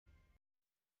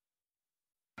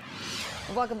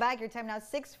Welcome back. Your time now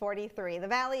 6:43. The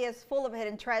Valley is full of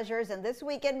hidden treasures, and this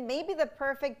weekend may be the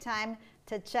perfect time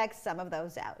to check some of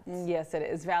those out. Yes, it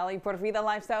is. Valley Por Vida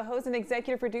lifestyle host and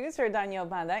executive producer Danielle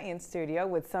Banda in studio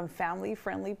with some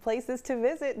family-friendly places to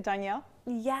visit. Danielle?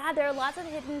 Yeah, there are lots of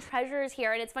hidden treasures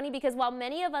here, and it's funny because while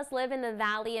many of us live in the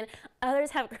Valley and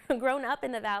others have grown up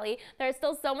in the Valley, there are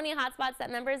still so many hotspots that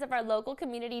members of our local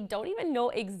community don't even know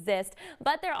exist,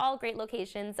 but they're all great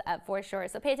locations for sure,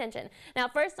 so pay attention. Now,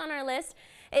 first on our list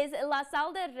is La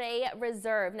Sal de Rey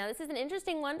Reserve. Now, this is an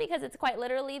interesting one because it's quite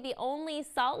literally the only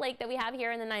salt lake that we have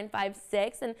here in the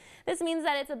 956, and this means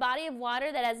that it's a body of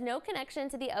water that has no connection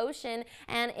to the ocean,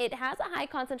 and it has a high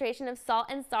concentration of salt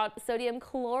and sodium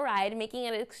chloride, making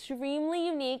it extremely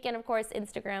unique and, of course,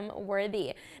 Instagram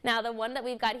worthy. Now, the one that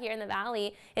we've got here in the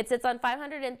Valley, it sits on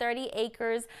 530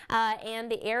 acres,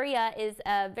 and the area is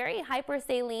a very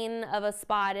hypersaline of a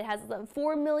spot. It has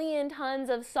 4 million tons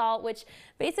of salt, which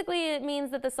basically it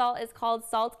means that the salt is called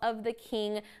Salt of the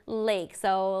King Lake.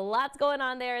 So lots going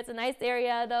on there. It's a nice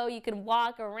area, though. You can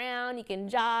walk around, you can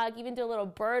jog, even do a little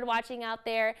bird watching out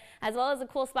there, as well as a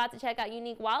cool spot to check out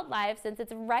unique wildlife since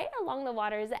it's right along the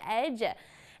water's edge.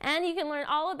 And you can learn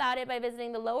all about it by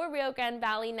visiting the Lower Rio Grande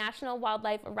Valley National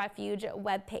Wildlife Refuge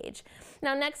webpage.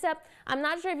 Now, next up, I'm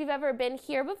not sure if you've ever been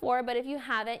here before, but if you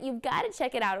haven't, you've got to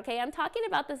check it out, okay? I'm talking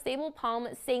about the Sable Palm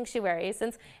Sanctuary,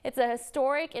 since it's a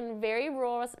historic and very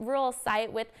rural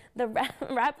site with the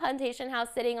rat plantation house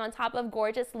sitting on top of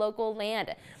gorgeous local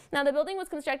land. Now, the building was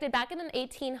constructed back in the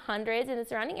 1800s, and the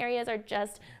surrounding areas are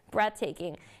just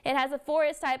breathtaking. It has a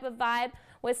forest type of vibe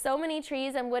with so many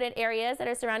trees and wooded areas that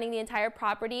are surrounding the entire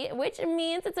property, which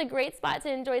means it's a great spot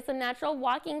to enjoy some natural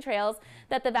walking trails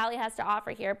that the Valley has to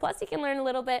offer here. Plus, you can learn a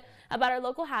little bit about our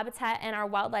local habitat and our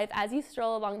wildlife as you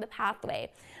stroll along the pathway.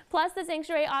 Plus, the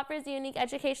sanctuary offers a unique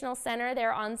educational center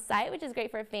there on site, which is great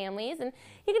for families, and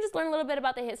you can just learn a little bit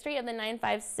about the history of the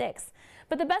 956.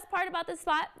 But the best part about this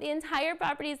spot, the entire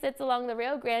property sits along the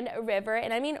Rio Grande River,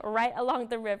 and I mean right along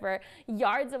the river,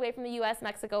 yards away from the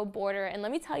U.S.-Mexico border, and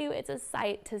let me tell you, it's a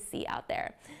sight to see out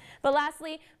there. But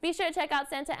lastly, be sure to check out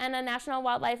Santa Ana National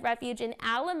Wildlife Refuge in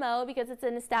Alamo because it's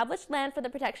an established land for the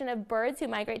protection of birds who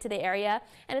migrate to the area,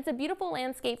 and it's a beautiful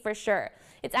landscape for sure.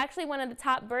 It's actually one of the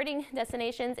top birding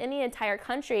destinations in the entire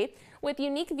country, with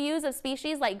unique views of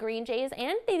species like green jays,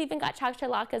 and they've even got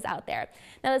chachalakas out there.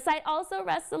 Now, the site also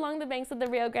rests along the banks of the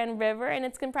Rio Grande River, and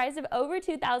it's comprised of over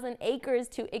 2,000 acres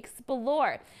to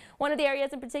explore. One of the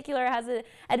areas in particular has an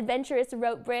adventurous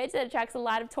rope bridge that attracts a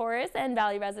lot of tourists and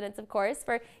Valley residents, of course,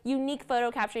 for unique photo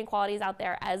capturing qualities out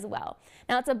there as well.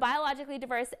 Now, it's a biologically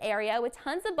diverse area with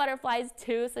tons of butterflies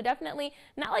too, so definitely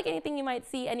not like anything you might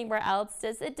see anywhere else,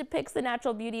 as it depicts the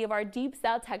natural beauty of our deep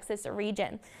South Texas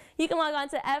region. You can log on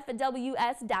to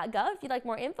fws.gov if you'd like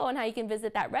more info on how you can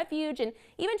visit that refuge and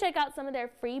even check out some of their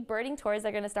free birding tours that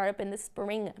are going to start up in the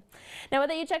spring. Now,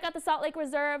 whether you check out the Salt Lake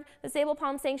Reserve, the Sable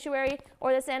Palm Sanctuary,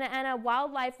 or the Santa Ana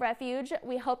Wildlife Refuge,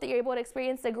 we hope that you're able to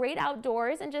experience the great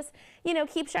outdoors and just,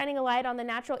 keep shining a light on the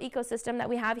natural ecosystem that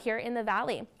we have here in the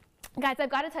Valley. Guys, I've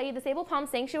got to tell you, the Sable Palm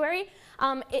Sanctuary,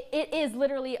 it is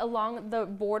literally along the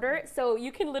border, so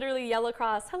you can literally yell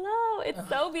across, hello, it's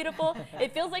so beautiful.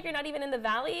 It feels like you're not even in the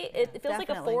Valley. It feels like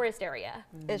a forest area.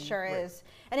 It sure is.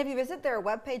 And if you visit their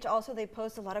webpage, also they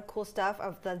post a lot of cool stuff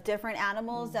of the different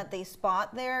animals that they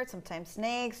spot there, sometimes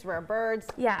snakes, rare birds.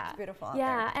 Yeah. It's beautiful out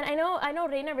there. And I know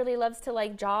Reina really loves to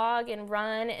like jog and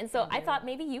run, and so I thought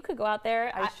maybe you could go out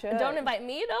there. I should. Don't invite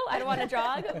me though, I don't want to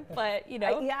jog, but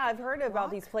yeah, I've heard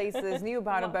about these places. Knew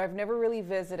about it, but I've never really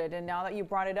visited, and now that you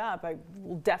brought it up, I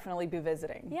will definitely be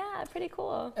visiting. Yeah, pretty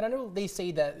cool. And I know they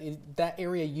say that that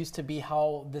area used to be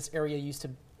how this area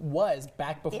was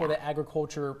back before the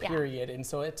agriculture period, and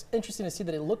so it's interesting to see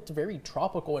that it looked very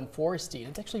tropical and foresty.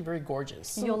 It's actually very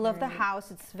gorgeous. You'll love the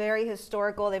house. It's very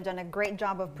historical. They've done a great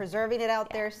job of preserving it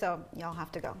out there, so y'all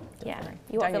have to go. Yeah,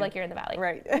 you won't feel like you're in the Valley.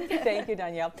 Right. Thank you,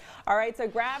 Danielle. All right, so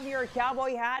grab your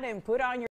cowboy hat and put on your